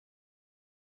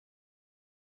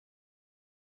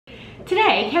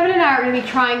Today, Kevin and I are going to be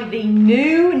trying the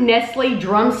new Nestle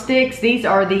Drumsticks. These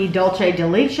are the Dulce de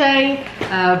Leche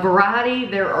variety.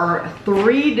 There are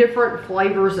 3 different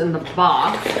flavors in the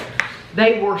box.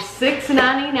 They were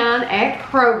 $6.99 at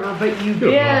Kroger, but you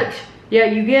get,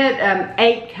 you get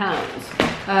 8 cones.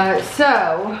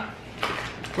 So,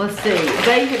 let's see.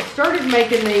 They had started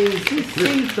making these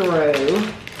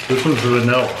see-through. This one's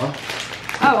vanilla.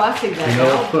 Oh, I see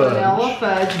that. Vanilla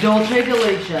fudge, Dulce de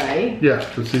Leche. Yeah,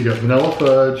 so you got vanilla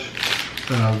fudge.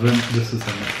 This is in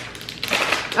there.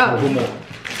 Oh. A little more.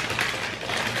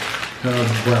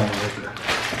 Brown one right there.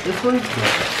 This one?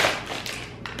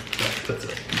 Yeah, that's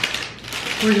it.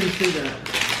 Where do you see that?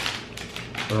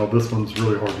 Well, this one's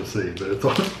really hard to see, but it's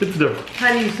different.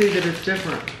 How do you see that it's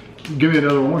different? Give me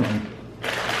another one.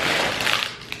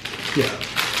 Yeah.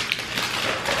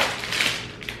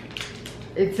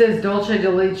 It says Dulce de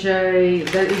Leche,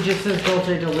 it just says Dulce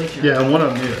de Leche. Yeah, and one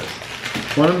of them is.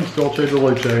 One of them is Dulce de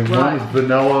Leche, one is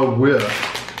vanilla with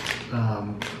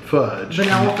fudge.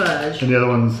 Vanilla fudge. And the other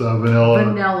one's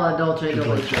vanilla Dulce de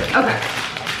Leche. Okay.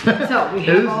 So we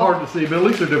have it is hard to see, but at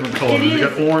least they're different colors. They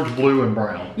got orange, blue, and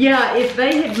brown. Yeah, if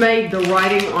they had made the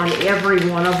writing on every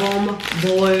one of them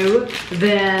blue,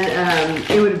 then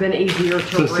it would have been easier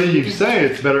to read. So see, you say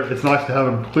it's better. It's nice to have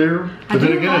them clear, but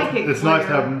then again, it's nice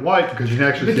to have them white because you can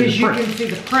actually see the print. Because you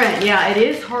can see the print. Yeah, it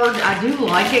is hard. I do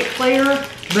like it clear,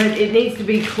 but it needs to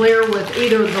be clear with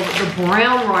either the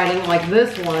brown writing like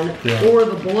this one or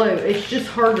the blue. It's just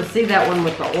hard to see that one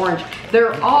with the orange.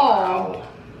 They're all.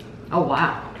 Oh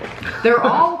wow. They're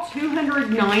all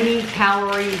 290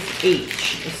 calories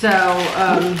each. So,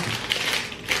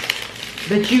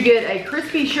 but you get a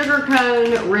crispy sugar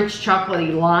cone, rich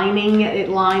chocolatey lining. It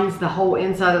lines the whole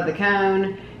inside of the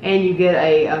cone, and you get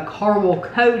a caramel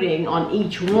coating on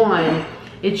each one.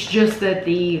 It's just that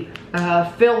the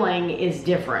filling is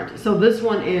different. So this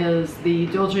one is the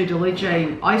Dulce de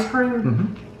Leche ice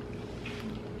cream.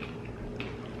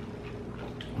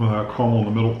 Caramel in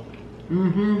the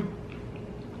middle.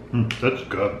 That's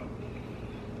good.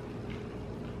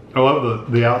 I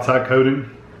love the outside coating.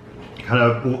 Kind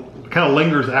of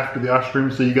lingers after the ice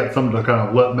cream, so you got something to kind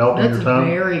of let melt in your tongue.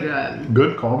 That's very good.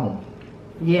 Good caramel.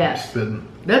 Yes.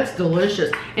 That's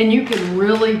delicious, and you can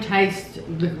really taste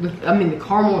the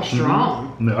caramel is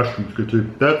strong. And the ice cream's good too.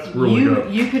 That's really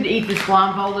good. You could eat this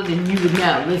blindfolded, and you would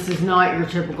know this is not your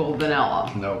typical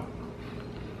vanilla. No.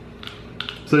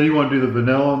 So you want to do the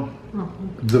vanilla?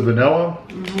 The vanilla?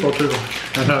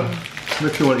 And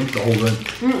make sure you want to eat the whole thing.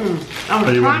 I'm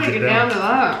trying to get down to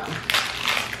that.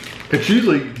 It's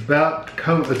usually about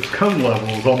cone level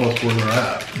is almost where we're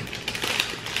at.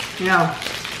 Yeah.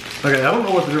 Okay, I don't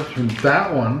know what the difference between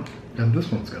that one and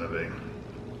this one's going to be.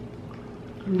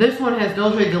 This one has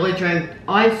Dulce de Leche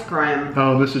ice cream.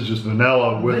 Oh, this is just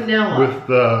vanilla with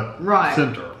the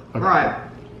center. Okay. Right.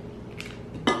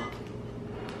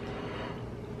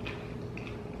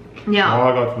 Yeah. Oh,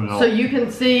 I got vanilla. So you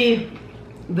can see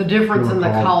the difference in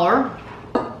the color.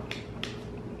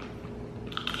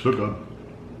 So good.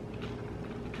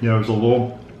 Yeah, there's a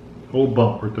little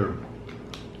bump right there.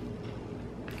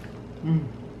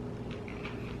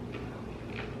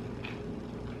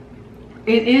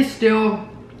 It is still.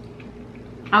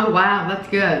 Oh wow, that's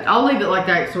good. I'll leave it like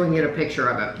that so we can get a picture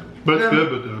of it. But it's good,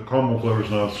 but the caramel flavor is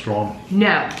not as strong.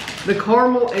 No, the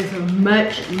caramel is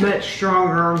much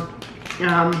stronger.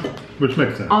 Which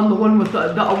makes sense. On the one with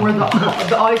where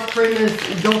the ice cream is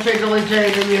Dulce de Leche,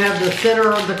 and then you have the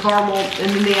center of the caramel,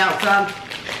 and then the outside.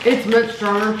 It's much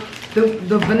stronger.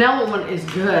 The vanilla one is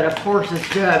good, of course it's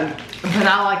good, but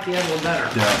I like the other one better.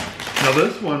 Yeah. Now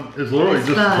this one is literally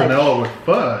just vanilla with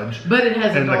fudge. But it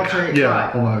has a Dulce,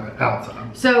 on the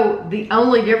outside. So the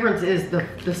only difference is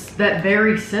that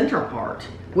very center part,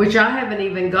 which I haven't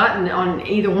even gotten on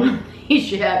either one of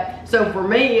these yet. So for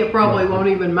me, it probably won't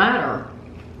even matter.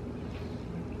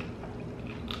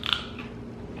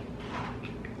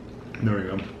 There we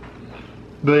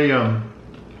go.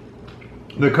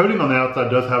 The coating on the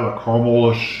outside does have a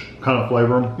caramelish kind of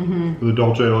flavor with the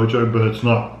Dulce de Leche, but it's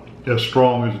not as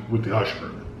strong as with the ice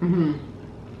cream.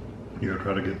 You gotta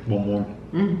try to get one more.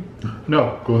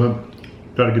 No, go ahead.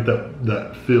 Try to get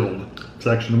that filled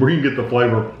section where you can get the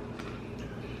flavor.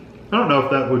 I don't know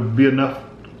if that would be enough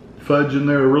fudge in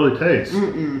there to really taste.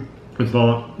 It's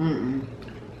not.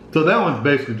 So that one's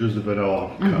basically just a vanilla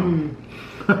cone.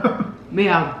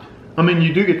 Yeah. I mean,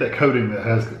 you do get that coating that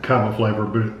has the caramel flavor,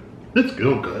 but it's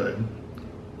still good.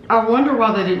 I wonder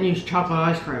why they didn't use chocolate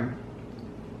ice cream.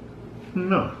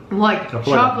 No. Like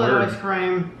chocolate ice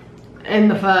cream and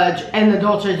the fudge and the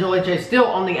Dulce de Leche still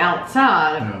on the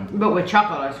outside, but with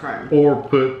chocolate ice cream. Or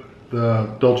put the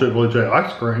Dulce de Leche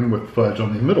ice cream with fudge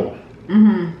on the middle.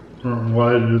 I don't know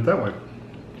why they did it that way.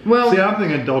 Well, see, I'm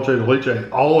thinking Dulce de Leche,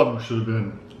 all of them should have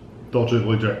been Dulce de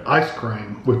Leche ice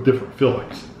cream with different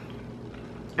fillings.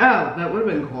 Oh, that would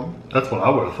have been cool. That's what I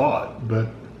would have thought, but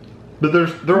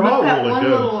they're all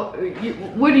really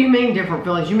good. What do you mean different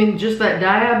fillings? You mean just that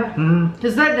dab?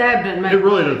 Because that dab doesn't make it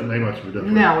really doesn't make much of a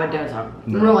difference. No, it doesn't.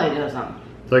 No. Really doesn't.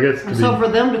 So I guess So for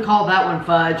them to call that one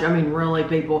fudge, I mean, really,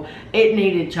 people, it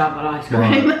needed chocolate ice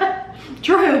cream. Right.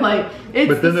 Truly, it's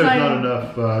but then the there's same. not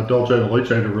enough Dulce de Leche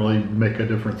to really make a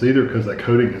difference either, because that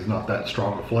coating is not that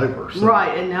strong a flavor. So.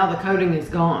 Right, and now the coating is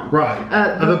gone. Right.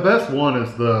 The best one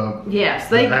is the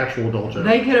actual Dulce.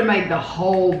 They could have made the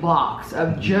whole box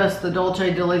of just the Dulce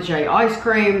de Leche ice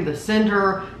cream, the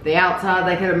center, the outside.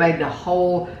 They could have made the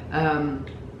whole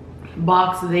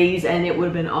box of these, and it would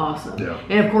have been awesome. Yeah.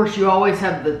 And of course, you always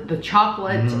have the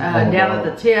chocolate down at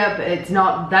the tip. It's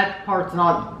not, that part's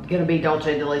not going to be Dulce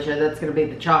de Leche. That's going to be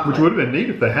the chocolate. Which would have been neat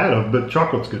if they had them, but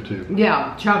chocolate's good too.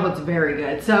 Yeah, chocolate's very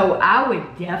good. So I would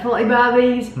definitely buy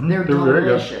these. They're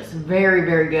delicious. Very,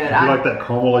 very good. You like that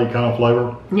caramely kind of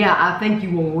flavor? Yeah, I think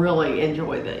you will really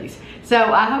enjoy these.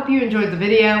 So I hope you enjoyed the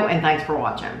video, and thanks for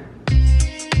watching.